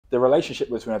the relationship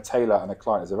between a tailor and a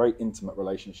client is a very intimate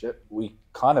relationship. We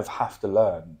kind of have to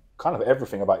learn kind of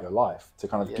everything about your life to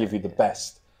kind of give you the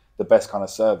best kind of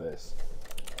service.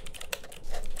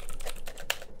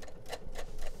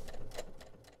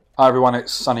 Hi everyone,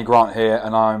 it's Sonny Grant here,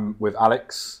 and I'm with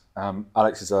Alex.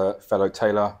 Alex is a fellow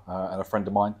tailor and a friend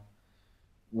of mine.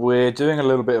 We're doing a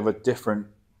little bit of a different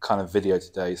kind of video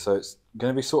today, so it's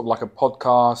going to be sort of like a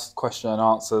podcast, question and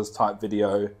answers type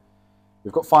video.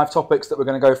 We've got 5 topics that we're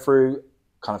going to go through,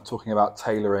 kind of talking about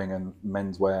tailoring and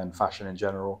menswear and fashion in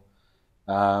general.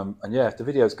 And yeah, if the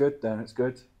video is good, then it's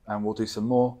good, and we'll do some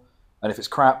more. And if it's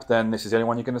crap, then this is the only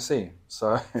one you're going to see.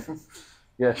 So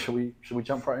yeah, should we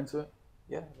jump right into it?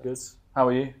 Yeah. Good. How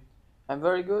are you? I'm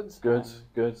very good. Good,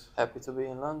 good. Happy to be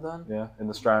in London. Yeah, in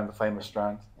the Strand, the famous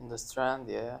Strand. In the Strand,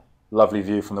 yeah. Lovely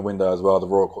view from the window as well, the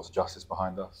Royal Courts of Justice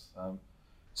behind us.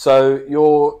 So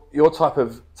your type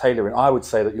of tailoring, I would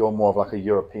say that you're more of like a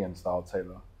European style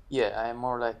tailor. Yeah, I'm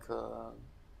more like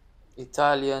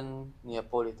Italian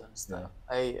Neapolitan style.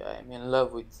 Yeah. I'm in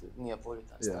love with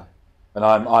Neapolitan style. And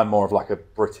I'm more of like a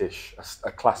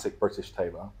classic British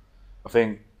tailor. I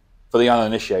think for the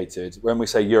uninitiated, when we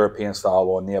say European style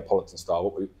or Neapolitan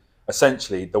style,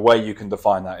 essentially the way you can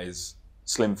define that is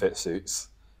slim fit suits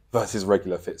versus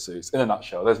regular fit suits. In a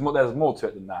nutshell, there's more to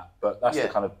it than that, but that's the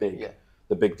kind of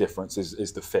the big difference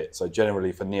is the fit. So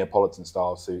generally for Neapolitan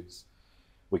style suits,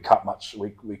 we cut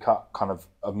kind of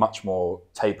a much more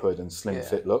tapered and slim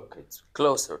fit look. It's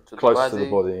closer to the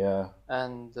body, yeah.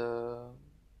 And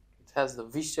it has the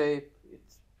V shape. It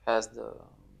has the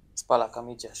spalla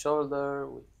camicia shoulder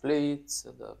with pleats,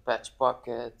 the patch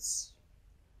pockets.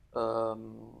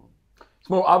 It's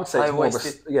more, I would say, it's more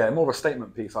of a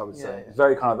statement piece. I would say it's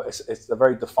very kind of it's a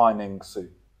very defining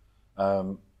suit.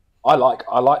 I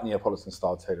like Neapolitan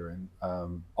style tailoring.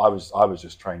 I was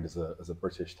just trained as a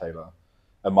British tailor,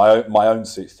 and my own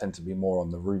suits tend to be more on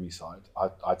the roomy side.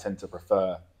 I tend to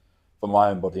prefer, for my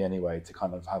own body anyway, to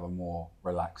kind of have a more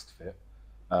relaxed fit.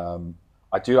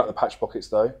 I do like the patch pockets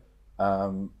though.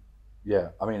 Yeah,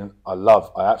 I mean, I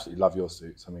absolutely love your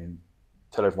suits. I mean,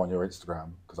 tell everyone your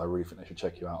Instagram, because I really think they should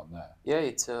check you out on there. Yeah,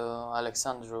 it's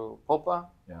Alexandru Popa.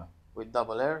 Yeah. With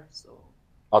double R. So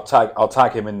I'll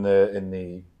tag him in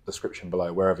the description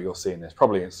below, wherever you're seeing this.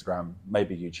 Probably Instagram,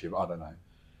 maybe YouTube. I don't know.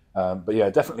 But yeah,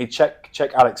 definitely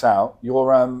check Alex out.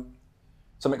 You're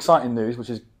some exciting news, which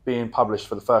is being published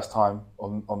for the first time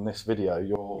on this video.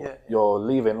 You're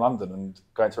leaving London and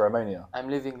going to Romania. I'm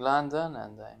leaving London,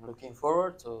 and I'm looking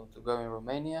forward to go in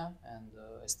Romania and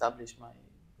establish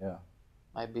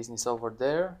my business over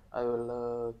there. I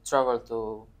will travel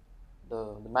to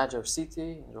the major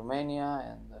city in Romania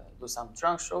and do some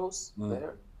trunk shows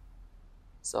there.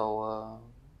 So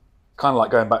kind of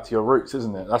like going back to your roots,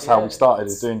 isn't it? That's how we started,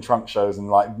 is doing trunk shows and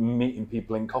like meeting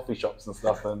people in coffee shops and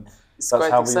stuff, and that's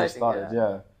how we all started.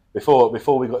 Yeah.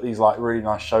 Before we got these like really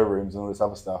nice showrooms and all this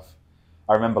other stuff,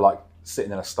 I remember like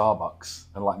sitting in a Starbucks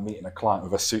and like meeting a client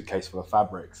with a suitcase full of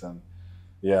fabrics, and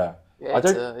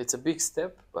it's a big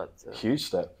step, but huge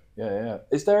step. Yeah.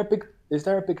 Is there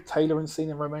a big tailoring scene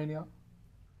in Romania?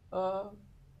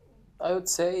 I would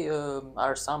say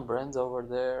are some brands over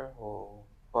there who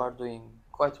are doing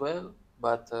quite well,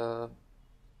 but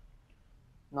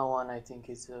no one, I think,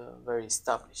 is very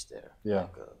established there. Yeah.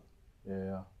 Like,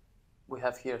 we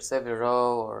have here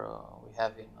Severo, or we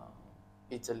have in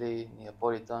Italy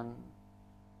Neapolitan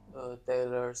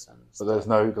tailors and but there's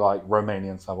no like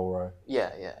Romanian Savile Row. Yeah,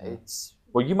 it's.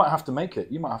 Well, you might have to make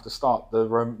it. You might have to start the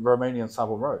Romanian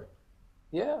Savile Row.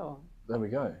 Yeah. There we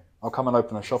go. I'll come and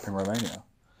open a shop in Romania.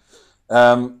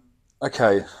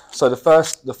 Okay, so the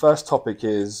first topic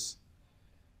is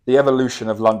the evolution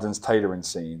of London's tailoring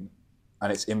scene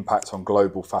and its impact on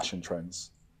global fashion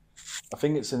trends. I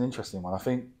think it's an interesting one. I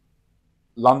think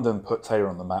London put tailor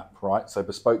on the map, right? So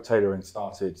bespoke tailoring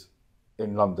started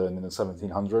in London in the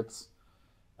 1700s.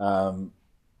 And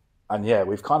yeah,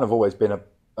 we've kind of always been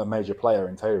a major player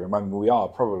in tailoring. I mean, we are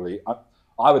probably,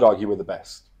 I would argue we're the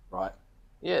best, right?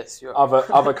 Yes.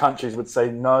 Other countries would say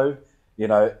no. You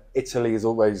know, Italy is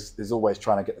always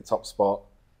trying to get the top spot.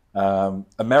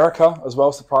 America as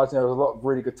well, surprisingly, there's a lot of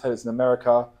really good tailors in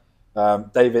America.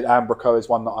 David Ambrico is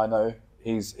one that I know.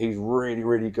 He's really,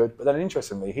 really good. But then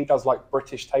interestingly, he does like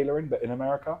British tailoring, but in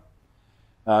America.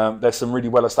 There's some really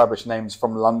well-established names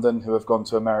from London who have gone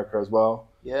to America as well.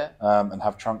 Yeah. And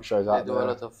have trunk shows out there. They do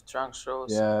a lot of trunk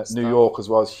shows. Yeah. New York as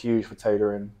well is huge for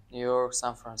tailoring. New York,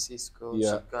 San Francisco,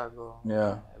 Chicago.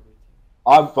 Yeah. Everything.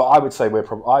 But I would say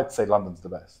I'd say London's the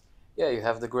best. Yeah, you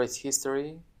have the great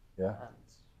history. Yeah.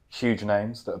 Huge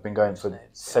names that have been going for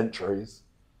centuries.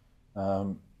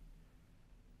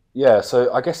 Yeah.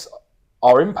 So I guess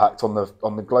our impact on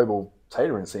the global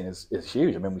tailoring scene is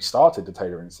huge. I mean, we started the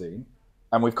tailoring scene,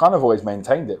 and we've kind of always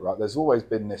maintained it. Right, there's always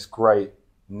been this great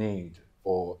need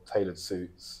for tailored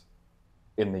suits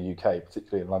in the UK,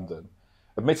 particularly in London.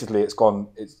 Admittedly,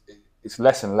 it's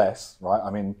less and less. Right, I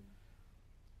mean,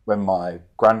 when my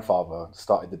grandfather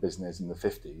started the business in the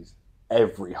 50s,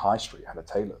 every high street had a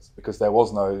tailor's because there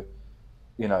was no,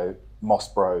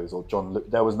 Moss Bros or John Luke.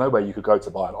 There was nowhere you could go to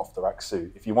buy an off-the-rack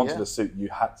suit. If you wanted a suit, you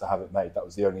had to have it made. That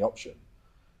was the only option.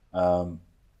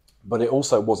 But it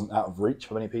also wasn't out of reach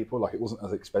for many people. Like, it wasn't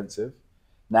as expensive.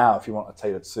 Now, if you want a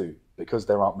tailored suit, because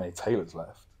there aren't many tailors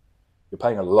left, you're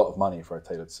paying a lot of money for a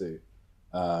tailored suit.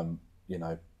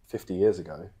 50 years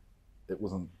ago, it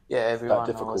wasn't that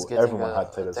difficult. Everyone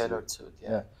had tailored suit.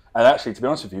 Yeah. And actually, to be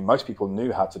honest with you, most people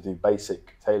knew how to do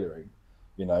basic tailoring,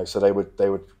 so they would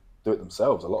do it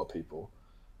themselves. A lot of people.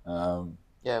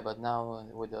 But now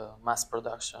with the mass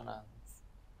production and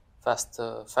fast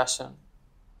fashion,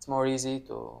 it's more easy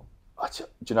to.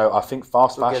 I think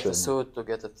fast fashion. To get a suit, to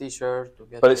get a T-shirt, to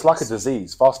get. But it's like a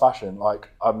disease. Fast fashion. Like,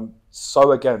 I'm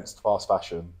so against fast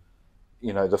fashion.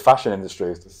 The fashion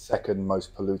industry is the second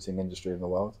most polluting industry in the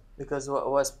world. Because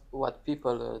what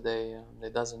people they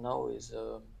doesn't know is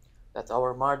that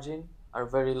our margin are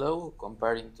very low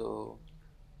comparing to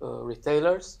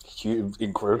retailers.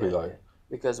 Incredibly low. Yeah.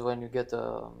 Because when you get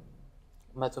a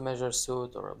made-to-measure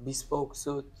suit or a bespoke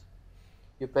suit,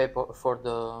 you pay for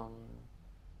the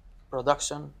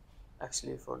production,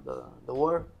 actually for the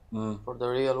work, for the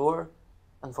real work,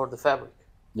 and for the fabric.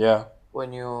 Yeah.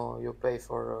 When you pay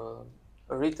for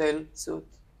a retail suit,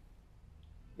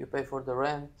 you pay for the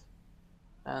rent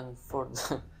and for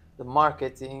the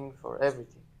marketing, for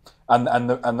everything.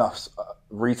 And us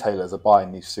retailers are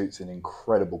buying these suits in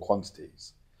incredible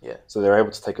quantities. Yeah. So they're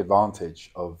able to take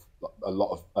advantage of a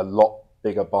lot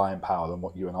bigger buying power than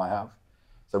what you and I have.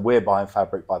 So we're buying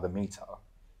fabric by the meter,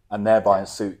 and they're buying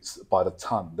suits by the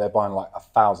ton. They're buying like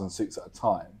 1,000 suits at a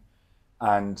time,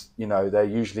 and they're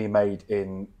usually made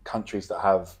in countries that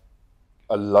have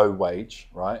a low wage,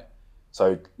 right?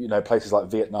 So places like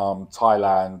Vietnam,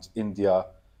 Thailand, India,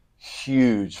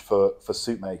 huge for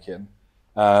suit making,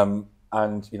 and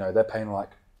they're paying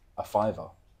like a fiver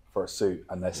for a suit,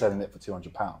 and they're selling it for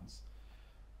 £200.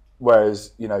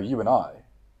 Whereas you and I,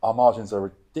 our margins are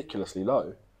ridiculously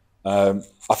low. I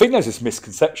think there's this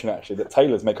misconception actually that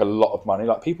tailors make a lot of money.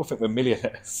 Like, people think we're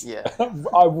millionaires. Yeah.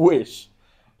 I wish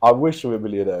we were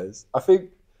millionaires. I think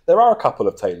there are a couple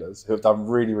of tailors who have done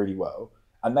really, really well,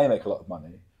 and they make a lot of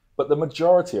money. But the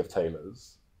majority of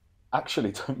tailors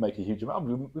actually don't make a huge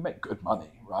amount. We make good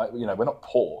money, right? We're not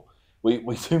poor. We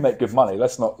do make good money.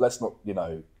 Let's not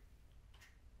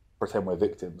pretend we're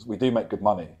victims. We do make good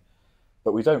money,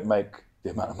 but we don't make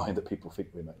the amount of money that people think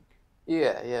we make.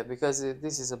 Yeah, because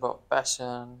this is about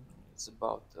passion. It's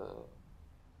about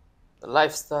the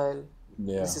lifestyle.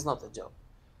 Yeah. This is not a job.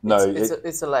 No,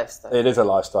 it's a lifestyle. It is a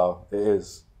lifestyle. It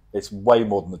is. It's way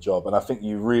more than a job, and I think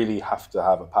you really have to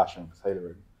have a passion for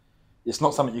tailoring. It's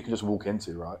not something you can just walk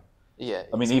into, right? Yeah.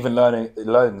 I mean, even learning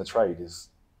the trade is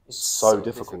so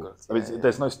difficult. I mean,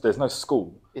 there's no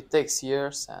school. It takes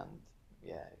years,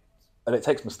 and it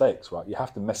takes mistakes, right? You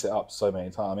have to mess it up so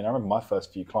many times. I mean, I remember my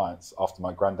first few clients after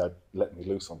my granddad let me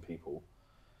loose on people.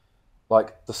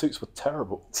 Like, the suits were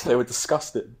terrible. They were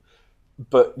disgusting.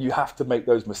 But you have to make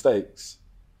those mistakes.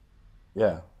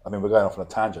 Yeah. I mean, we're going off on a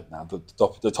tangent now.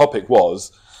 The topic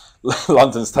was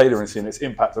London's tailoring scene, its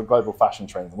impact on global fashion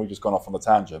trends, and we've just gone off on a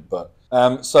tangent. But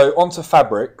so onto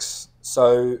fabrics.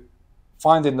 So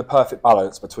finding the perfect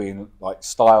balance between like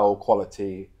style,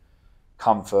 quality,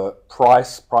 comfort,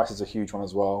 price. Price is a huge one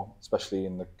as well, especially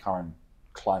in the current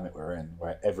climate we're in,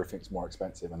 where everything's more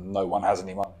expensive and no one has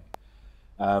any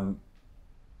money.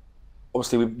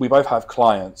 Obviously, we both have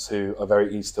clients who are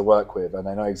very easy to work with, and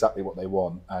they know exactly what they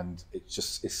want, and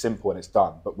it's simple and it's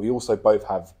done. But we also both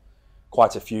have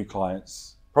quite a few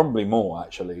clients, probably more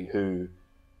actually, who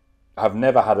have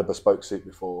never had a bespoke suit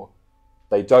before.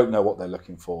 They don't know what they're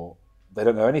looking for. They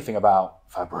don't know anything about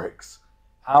fabrics.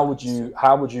 How would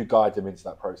you guide them into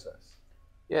that process?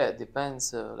 Yeah, it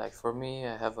depends. Like for me,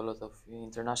 I have a lot of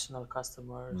international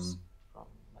customers from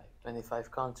like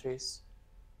 25 countries.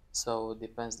 So it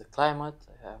depends the climate.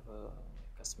 I have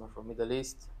a customer from Middle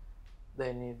East.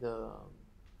 They need.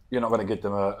 You're not going to give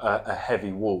them a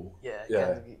heavy wool. Yeah, I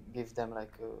can't give them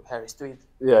like a Harris tweed.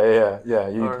 Yeah.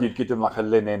 You'd give them like a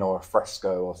linen or a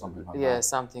fresco or something like that. Yeah,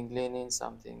 something linen,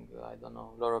 something I don't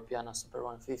know, Loro Piana Super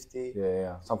 150.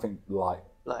 Yeah, something light.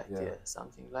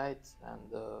 Something light,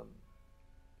 and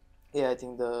I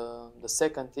think the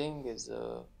second thing is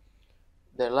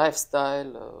their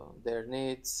lifestyle, their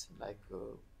needs, like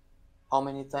how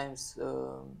many times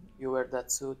you wear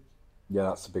that suit. Yeah,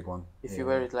 that's a big one. If Yeah, you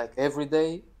wear it like every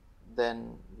day,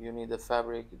 then you need a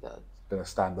fabric that gonna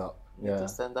stand up. need to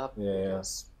stand up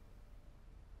because.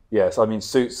 Yes, I mean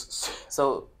suits.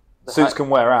 So Suits can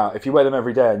wear out if you wear them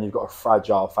every day and you've got a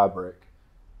fragile fabric.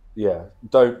 Yeah,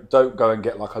 don't go and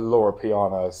get like a Laura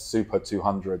Piana Super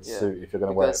 200 suit if you're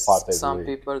going to wear it 5 days a some week.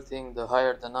 people think the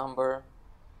higher the number,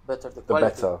 better the The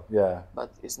quality. better, yeah.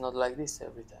 But it's not like this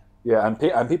every time. Yeah,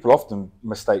 and people often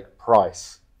mistake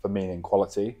price for meaning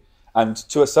quality, and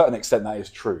to a certain extent that is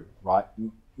true, right?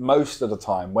 Most of the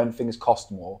time, when things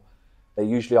cost more, they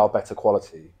usually are better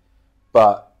quality,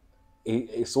 but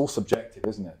it's all subjective,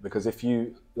 isn't it? Because if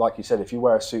you, like you said, if you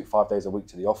wear a suit 5 days a week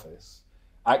to the office,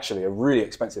 actually a really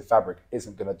expensive fabric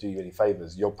isn't going to do you any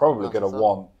favors. You're probably going to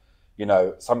want, you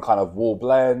know, some kind of wool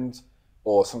blend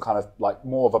or some kind of like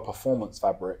more of a performance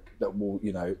fabric that will,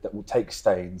 you know, that will take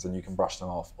stains and you can brush them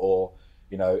off, or,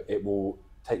 you know, it will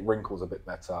take wrinkles a bit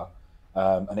better,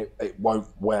 and it won't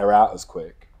wear out as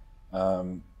quick.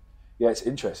 Yeah, it's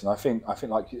interesting. I think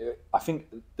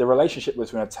the relationship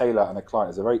between a tailor and a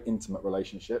client is a very intimate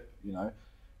relationship. You know,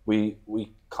 we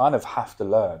kind of have to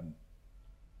learn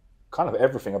kind of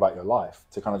everything about your life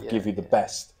to kind of give you the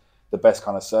best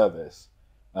kind of service.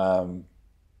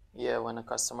 Yeah, when a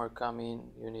customer come in,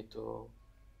 you need to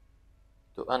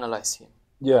analyze him.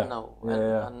 Yeah,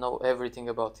 and know everything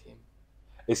about him.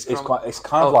 It's kind of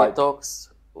how like he talks,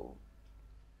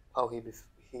 how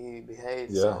he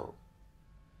behaves. Yeah. So,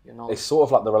 you know, it's sort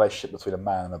of like the relationship between a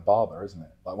man and a barber, isn't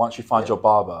it? Like once you find your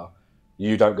barber,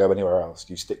 you don't go anywhere else.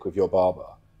 You stick with your barber.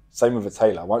 Same with a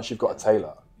tailor. Once you've got a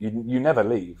tailor, you never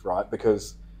leave, right?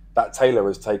 Because that tailor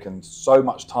has taken so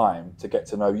much time to get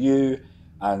to know you,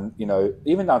 and you know,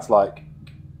 even down to like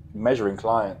measuring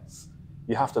clients,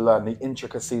 you have to learn the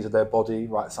intricacies of their body,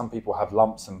 right? Some people have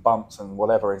lumps and bumps and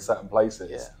whatever in certain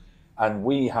places, and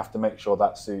we have to make sure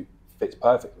that suit fits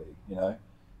perfectly, you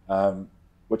know.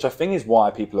 Which I think is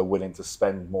why people are willing to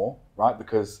spend more, right?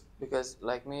 Because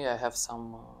like me, I have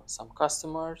some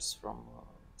customers from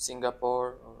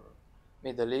Singapore or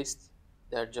Middle East.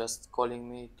 They're just calling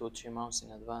me 2-3 months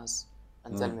in advance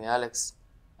and tell me, Alex,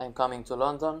 I'm coming to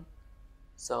London,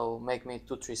 so make me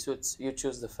 2-3 suits. You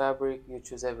choose the fabric, you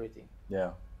choose everything.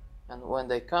 Yeah. And when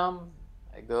they come,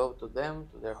 I go to them,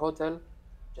 to their hotel,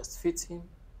 just fits him.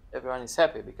 Everyone is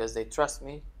happy because they trust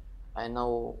me. I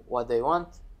know what they want,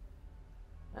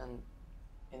 and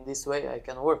in this way I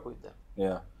can work with them.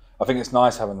 Yeah, I think it's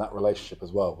nice having that relationship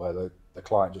as well, where the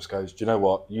client just goes, do you know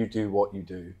what, you do what you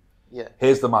do. Yeah.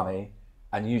 Here's the money,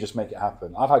 and you just make it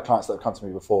happen. I've had clients that have come to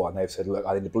me before and they've said, look,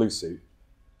 I need a blue suit,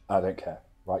 and I don't care,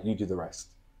 right? You do the rest.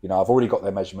 You know, I've already got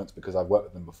their measurements because I've worked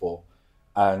with them before,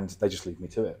 and they just leave me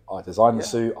to it. I design the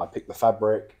suit, I pick the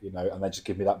fabric, you know, and they just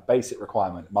give me that basic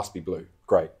requirement. It must be blue.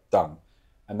 Great, done.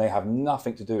 And they have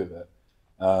nothing to do with it.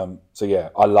 So yeah,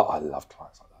 I love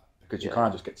clients like that because you kind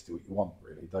of just get to do what you want,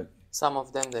 really, don't you? Some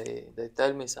of them, they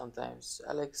tell me sometimes,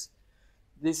 Alex,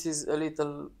 this is a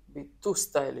little bit too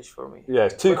stylish for me. Yeah,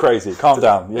 it's too crazy. Calm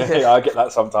down. Yeah, I get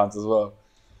that sometimes as well.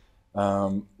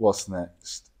 What's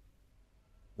next?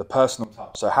 The personal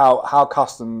touch. So how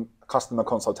customer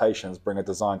consultations bring a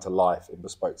design to life in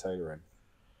bespoke tailoring.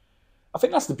 I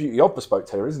think that's the beauty of bespoke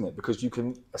tailoring, isn't it? Because you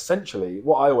can essentially,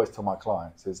 what I always tell my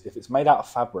clients is, if it's made out of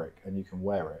fabric and you can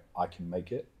wear it, I can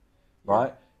make it,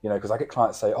 right? You know, because I get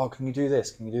clients say, oh, can you do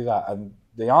this? Can you do that? And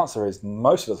the answer is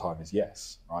most of the time is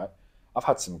yes, right? I've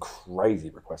had some crazy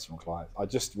requests from clients. I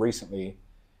just recently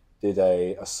did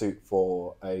a suit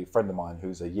for a friend of mine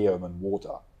who's a yeoman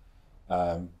warder,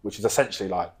 which is essentially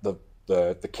like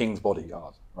the king's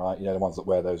bodyguard, right? You know, the ones that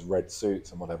wear those red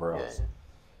suits and whatever else.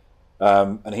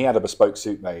 And he had a bespoke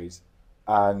suit made,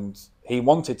 and he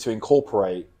wanted to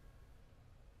incorporate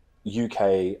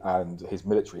UK and his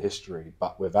military history,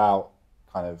 but without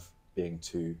kind of being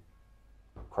too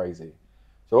crazy.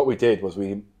 So what we did was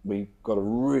we got a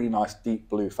really nice deep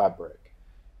blue fabric,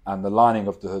 and the lining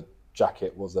of the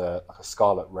jacket was like a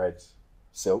scarlet red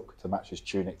silk to match his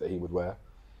tunic that he would wear,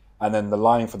 and then the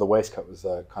lining for the waistcoat was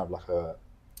kind of like a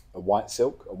white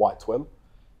silk, a white twill,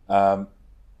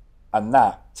 and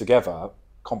that together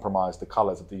compromised the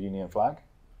colours of the Union flag.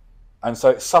 And so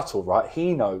it's subtle, right?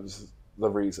 He knows the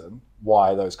reason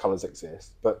why those colours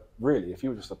exist, but really, if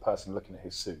you were just a person looking at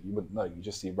his suit, you wouldn't know. You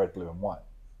just see red, blue, and white,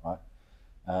 right?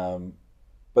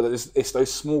 But it's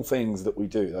those small things that we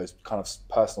do, those kind of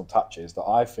personal touches, that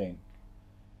I think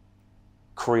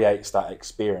creates that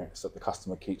experience that the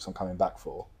customer keeps on coming back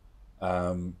for.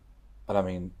 And I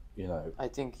mean, you know, I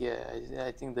think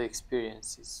the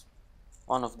experience is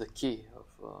one of the key of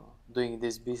doing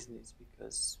this business,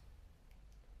 because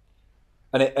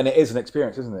And it is an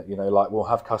experience, isn't it? You know, like we'll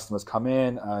have customers come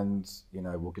in and, you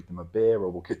know, we'll give them a beer or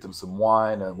we'll give them some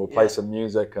wine and we'll play some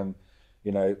music and,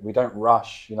 you know, we don't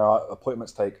rush. You know,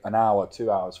 appointments take an hour, 2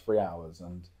 hours, 3 hours,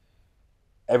 and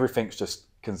everything's just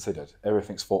considered.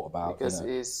 Everything's thought about. Because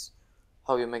it's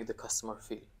how you make the customer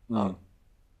feel.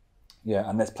 Yeah,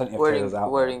 and there's plenty of tailors out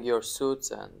wearing there. your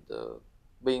suits and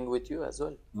being with you as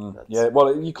well. Yeah,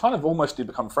 well, you kind of almost do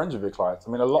become friends with your clients.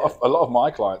 I mean, a lot of my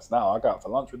clients now, I go out for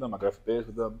lunch with them, I go for beers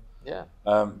with them. Yeah.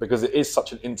 Because it is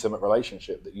such an intimate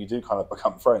relationship that you do kind of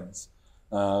become friends.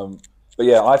 But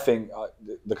yeah, I think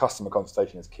the customer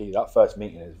consultation is key. That first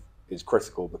meeting is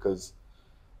critical because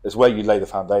it's where you lay the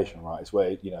foundation, right? It's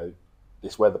where, you know,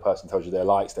 it's where the person tells you their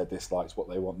likes, their dislikes, what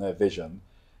they want, their vision.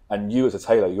 And you as a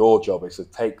tailor, your job is to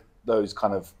take those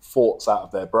kind of thoughts out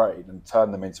of their brain and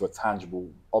turn them into a tangible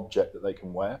object that they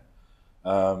can wear.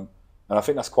 And I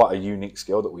think that's quite a unique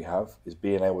skill that we have, is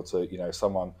being able to, you know,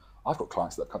 I've got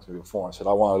clients that have come to me before and said,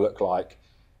 I want to look like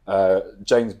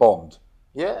James Bond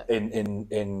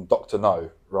in Dr. No,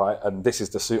 right? And this is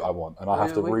the suit I want. And I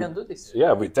have to we can do this.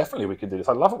 Yeah, we can do this.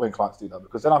 I love it when clients do that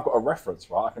because then I've got a reference,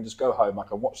 right? I can just go home, I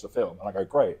can watch the film and I go,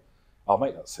 great, I'll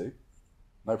make that suit.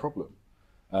 No problem.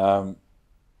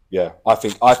 Yeah, I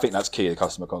think that's key in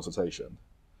customer consultation.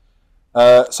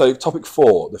 So topic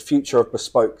 4, the future of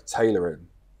bespoke tailoring.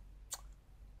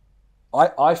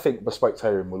 I think bespoke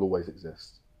tailoring will always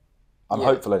exist. I'm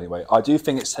hopeful anyway. I do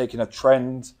think it's taking a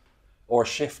trend or a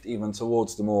shift even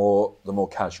towards the more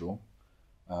casual.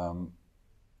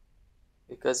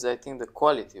 Because I think the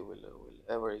quality will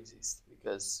ever exist.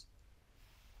 Because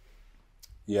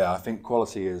I think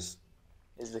quality is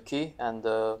the key, and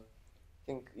I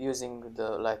think using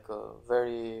the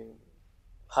very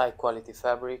high quality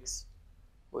fabrics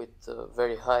with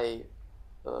very high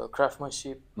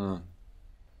craftsmanship.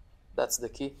 That's the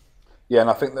key. Yeah, and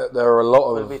I think that there are a lot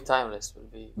of... Will be timeless.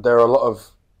 There are a lot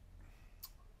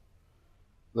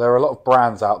of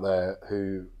brands out there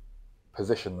who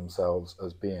position themselves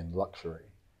as being luxury,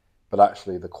 but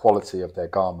actually the quality of their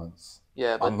garments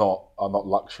are not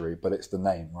luxury, but it's the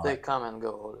name, right? They come and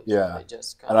go always. Yeah, they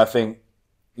just come. And I think,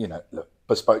 you know, look,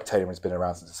 bespoke tailoring has been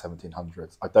around since the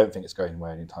 1700s. I don't think it's going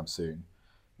away anytime soon.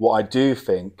 What I do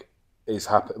think is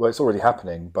it's already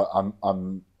happening, but I'm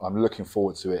looking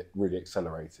forward to it really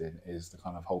accelerating, is the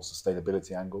kind of whole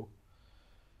sustainability angle.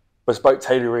 Bespoke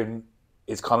tailoring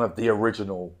is kind of the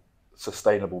original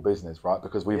sustainable business, right?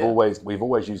 Because we've always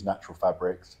used natural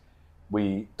fabrics.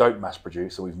 We don't mass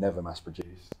produce, so we've never mass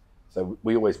produced. So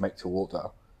we always make to order.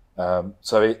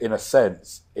 So in a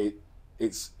sense,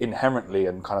 it's inherently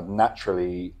and kind of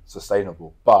naturally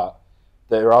sustainable. But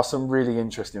there are some really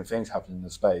interesting things happening in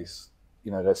the space.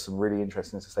 You know, there's some really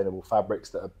interesting sustainable fabrics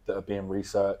that are being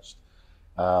researched,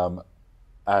 and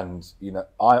you know,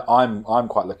 I'm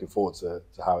quite looking forward to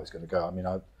how it's going to go. I mean,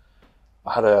 I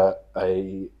had a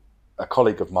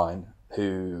colleague of mine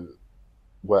who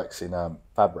works in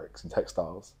fabrics and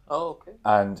textiles. Oh, okay.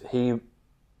 And he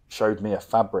showed me a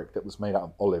fabric that was made out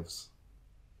of olives,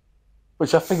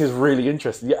 which I think is really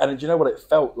interesting. Yeah, and do you know what? It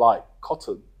felt like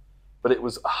cotton, but it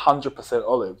was 100%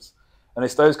 olives. And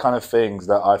it's those kind of things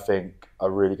that I think are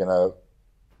really going to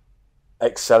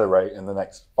accelerate in the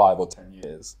next 5 or 10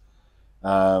 years.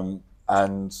 And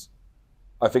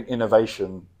I think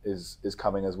innovation is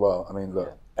coming as well. I mean,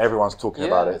 look, everyone's talking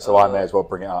about it, so I may as well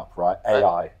bring it up, right?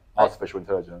 AI, artificial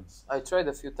intelligence. I tried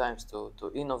a few times to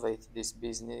innovate this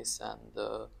business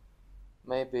and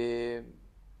maybe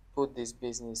put this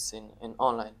business in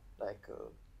online,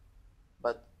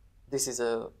 but this is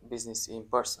a business in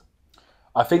person.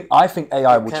 I think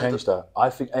AI will change that. I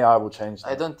think AI will change that.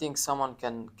 I don't think someone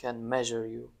can measure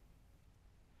you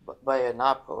by an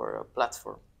app or a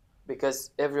platform,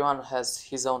 because everyone has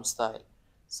his own style.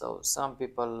 So some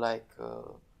people like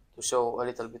to show a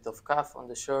little bit of calf on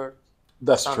the shirt.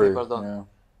 That's some true. People don't. Yeah.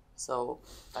 So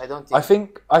I don't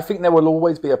think. I think there will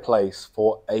always be a place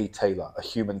for a tailor, a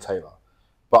human tailor,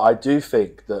 but I do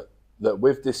think that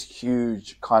with this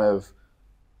huge kind of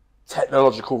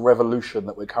technological revolution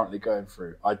that we're currently going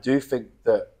through, I do think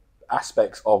that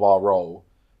aspects of our role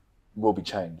will be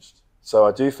changed. So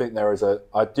I do think there is a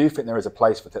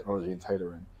place for technology in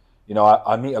tailoring. You know,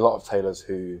 I meet a lot of tailors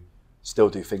who still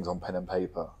do things on pen and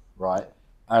paper, right?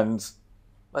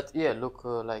 But yeah, look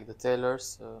like the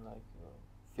tailors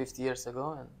 50 years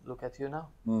ago, and look at you now.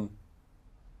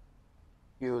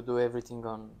 You do everything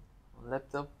on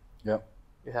laptop. Yeah.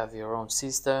 You have your own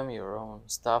system, your own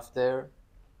stuff there.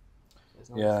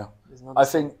 I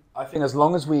think as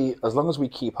long as we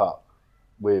keep up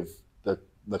with the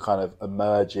kind of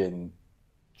emerging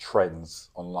trends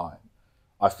online,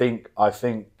 I think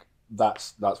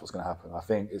that's what's going to happen. I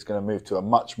think it's going to move to a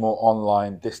much more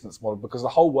online distance model because the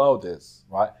whole world is,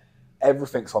 right?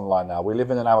 Everything's online now. We live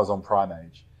in an Amazon Prime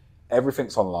age.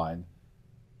 Everything's online.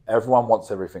 Everyone wants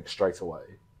everything straight away.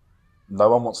 No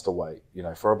one wants to wait. You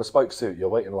know, for a bespoke suit, you're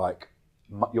waiting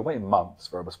months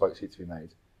for a bespoke suit to be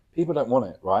made. People don't want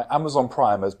it, right? Amazon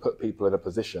Prime has put people in a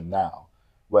position now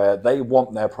where they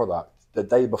want their product the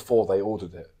day before they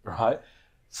ordered it, right?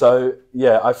 So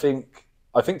yeah, I think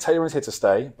tailoring is here to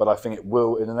stay, but I think it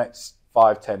will, in the next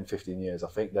 5, 10, 15 years, I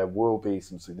think there will be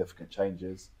some significant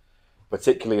changes,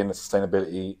 particularly in the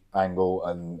sustainability angle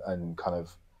and kind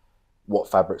of what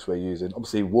fabrics we're using.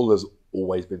 Obviously, wool has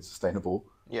always been sustainable.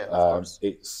 Yeah, of course.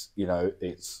 It's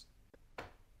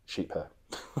sheep hair,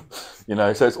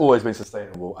 so it's always been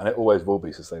sustainable and it always will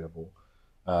be sustainable.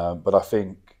 But I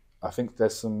think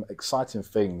there's some exciting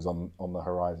things on the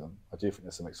horizon. I do think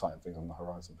there's some exciting things on the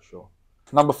horizon for sure.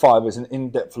 Number 5 is an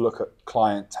in-depth look at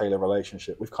client-tailor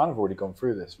relationship. We've kind of already gone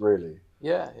through this, really.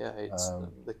 Yeah, it's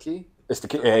the key. It's the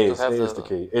key. It is the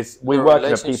key.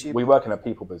 We work in a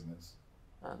people business.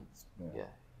 And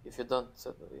if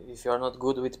you are not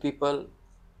good with people.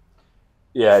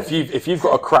 Yeah, if you've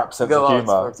got a crap sense of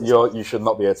humor, you should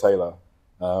not be a tailor.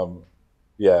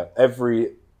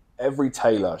 Every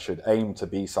tailor should aim to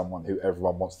be someone who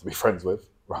everyone wants to be friends with,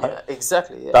 right? Yeah,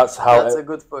 exactly. Yeah. That's a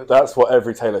good point. That's what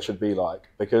every tailor should be like,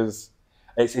 because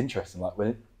it's interesting. Like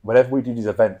whenever we do these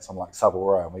events on like Savile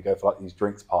Row and we go for like these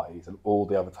drinks parties and all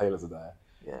the other tailors are there,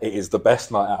 it is the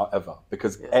best night out ever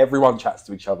because everyone chats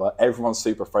to each other, everyone's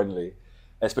super friendly.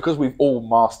 And it's because we've all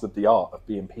mastered the art of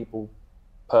being people.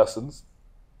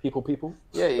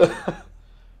 Yeah.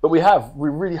 But we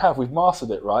really have. We've mastered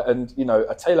it, right? And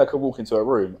a tailor can walk into a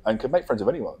room and can make friends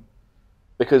with anyone,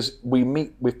 because we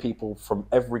meet with people from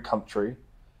every country.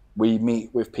 We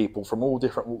meet with people from all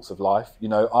different walks of life.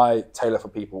 I tailor for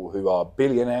people who are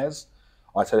billionaires.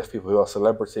 I tailor for people who are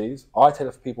celebrities. I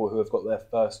tailor for people who have got their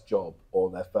first job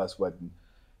or their first wedding.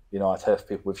 I tailor for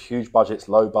people with huge budgets,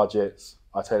 low budgets.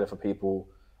 I tailor for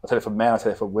men. I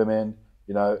tailor for women.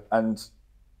 And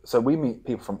so we meet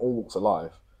people from all walks of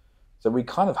life. So we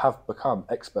kind of have become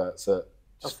experts at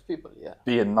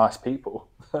being nice people.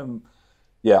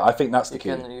 I think that's the key.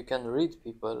 You can read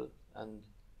people and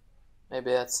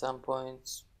maybe at some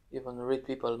point even read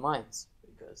people's minds,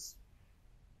 because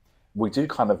we do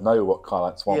kind of know what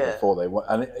clients want before they want,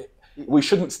 and we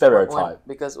shouldn't stereotype.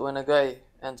 Because when a guy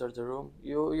enters the room,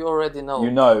 you already know.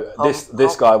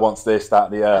 This guy wants this, that,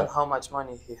 the and how much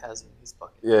money he has in his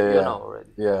pocket. You know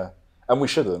already. Yeah, and we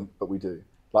shouldn't, but we do.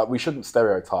 Like, we shouldn't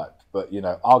stereotype, but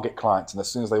I'll get clients, and as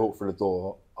soon as they walk through the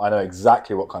door, I know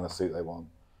exactly what kind of suit they want.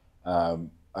 And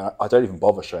I don't even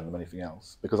bother showing them anything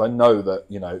else, because I know that,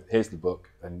 here's the book,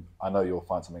 and I know you'll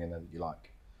find something in there that you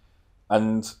like.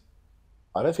 And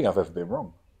I don't think I've ever been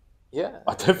wrong. Yeah.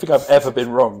 I don't think I've ever been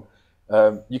wrong.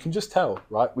 You can just tell,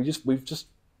 right? We've just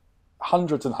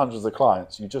hundreds and hundreds of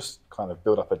clients. You just kind of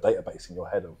build up a database in your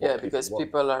head of what because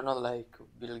people are not like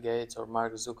Bill Gates or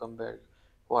Mark Zuckerberg,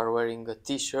 who are wearing a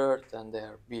T-shirt and they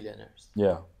are billionaires.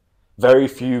 Yeah. Very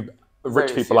few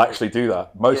rich people actually do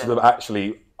that. Most of them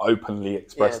actually openly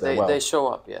express their wealth. They show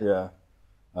up,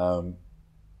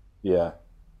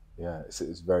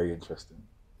 It's very interesting.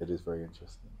 It is very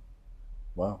interesting.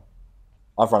 Wow.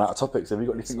 I've run out of topics. Have you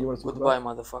got anything you want to talk about?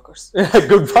 Goodbye, motherfuckers.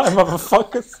 Goodbye,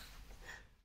 motherfuckers.